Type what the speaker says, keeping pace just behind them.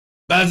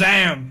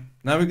Bazam!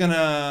 Now we're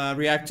gonna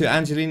react to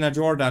Angelina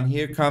Jordan,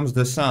 Here Comes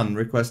the Sun,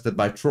 requested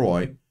by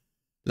Troy.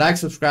 Like,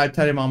 subscribe,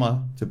 tell your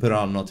mama to put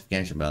on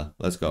notification bell.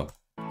 Let's go.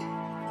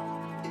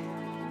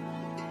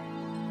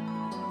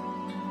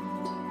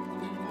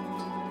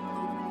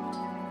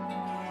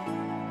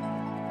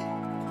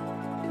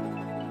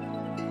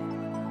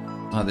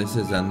 Oh, this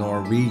is a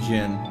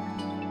Norwegian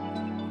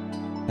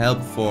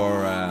help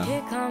for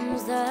Here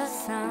comes the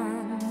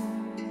sun.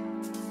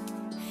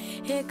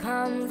 Here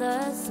comes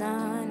the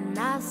sun.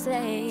 I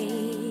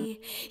say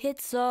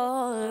it's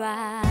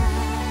alright.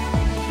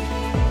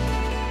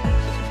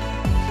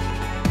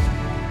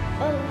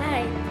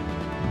 Alright.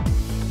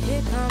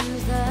 Here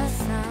comes the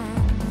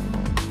sun.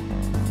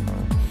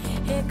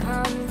 Here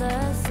comes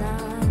the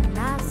sun.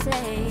 I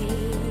say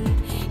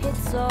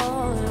it's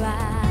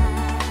alright.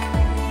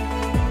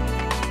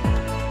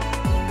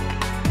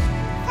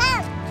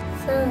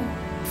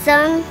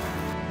 Sun.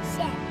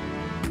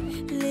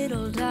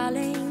 Little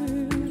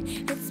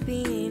darling, it's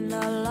been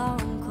a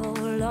long, cold,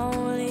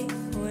 lonely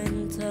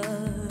winter.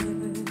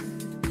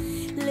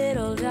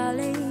 Little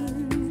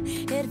darling,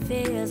 it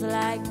feels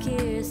like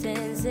years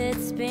since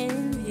it's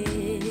been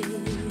here.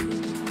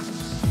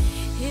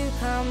 Here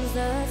comes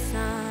the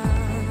sun.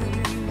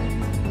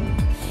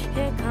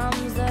 Here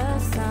comes the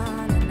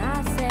sun, and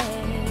I say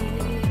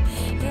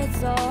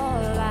it's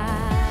alright.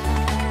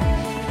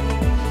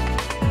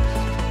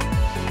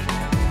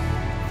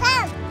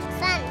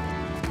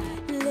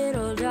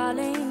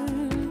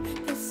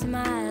 Darling, the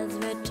smiles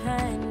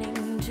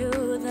returning to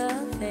the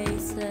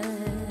faces.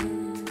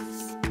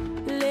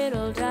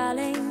 Little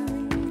darling,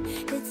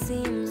 it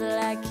seems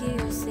like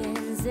years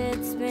since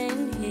it's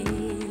been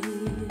here.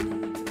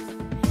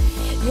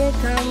 Here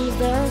comes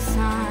the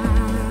sun.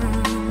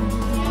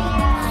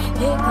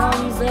 Here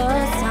comes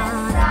the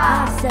sun. I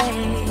say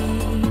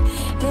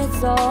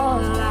it's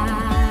alright.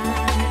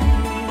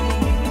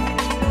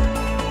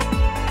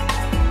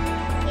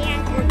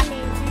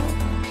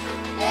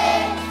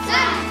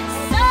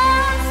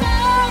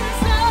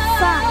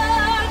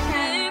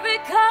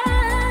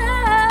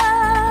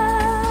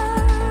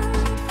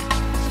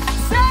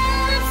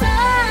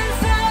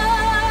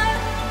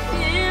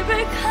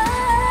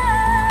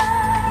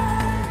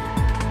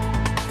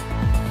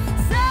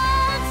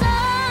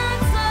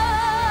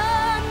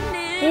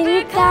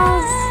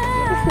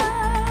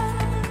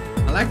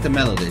 I like the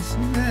melodies.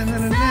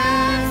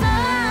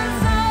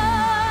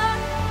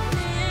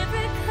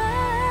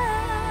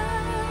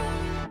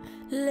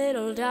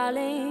 Little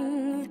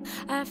darling,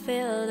 I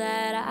feel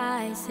that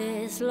ice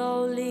is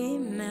slowly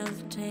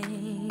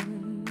melting.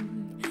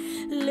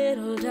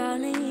 Little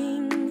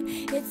darling,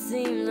 it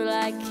seems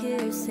like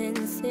years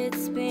since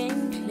it's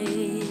been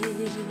clear.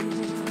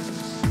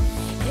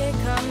 Here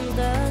comes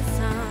the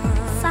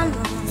sun.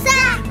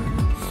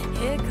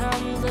 Here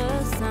comes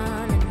the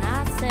sun, and I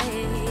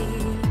say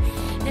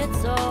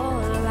it's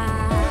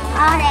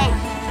alright.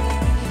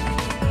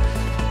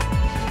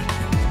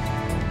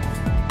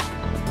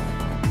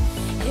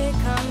 Here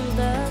comes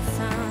the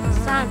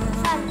sun.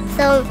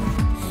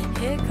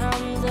 Here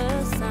comes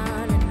the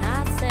sun, and I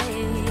say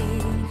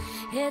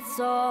it's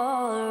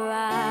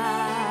alright.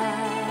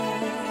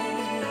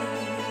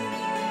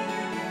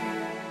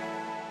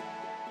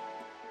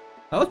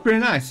 That was pretty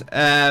nice.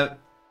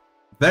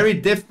 Very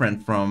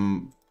different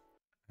from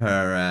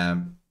her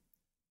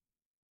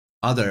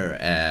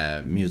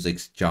other music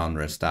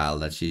genre style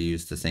that she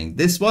used to sing.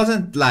 This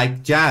wasn't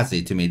like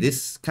jazzy to me.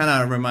 This kind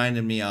of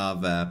reminded me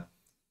of I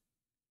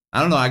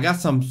don't know, I got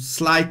some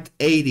slight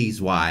 80s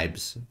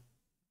vibes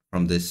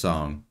from this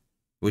song,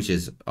 which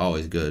is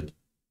always good.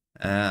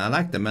 I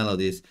like the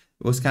melodies.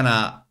 It was kind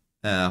of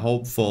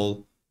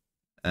hopeful,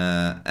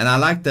 and I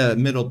like the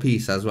middle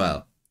piece as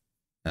well.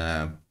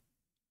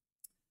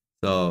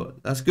 So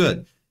that's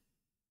good.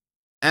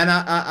 And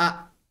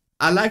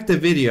I like the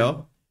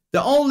video.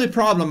 The only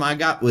problem I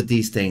got with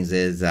these things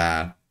is,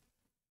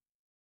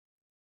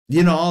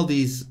 you know, all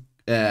these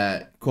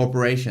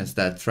corporations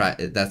that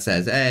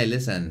says, hey,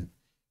 listen,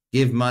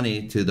 give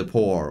money to the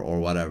poor or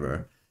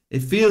whatever.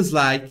 It feels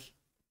like,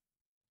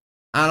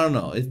 I don't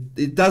know,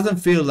 it doesn't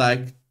feel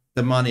like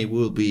the money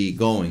will be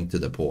going to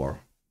the poor.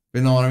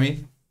 You know what I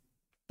mean?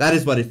 That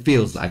is what it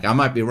feels like. I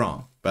might be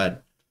wrong,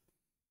 but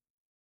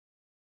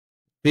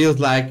feels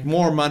like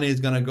more money is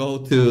going to go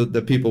to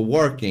the people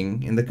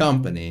working in the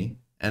company,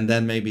 and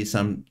then maybe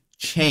some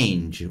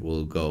change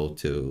will go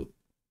to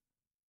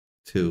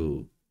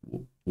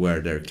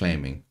where they're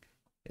claiming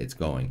it's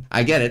going.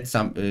 I get it.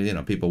 Some, you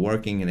know, people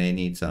working and they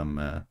need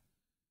some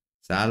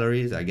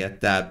salaries. I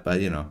get that, but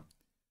you know,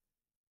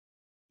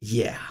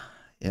 yeah,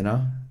 you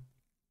know.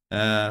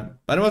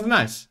 But it was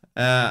nice.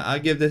 I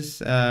give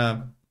this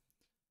a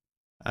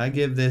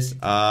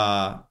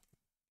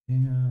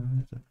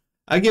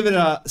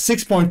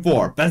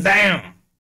 6.4. Bam!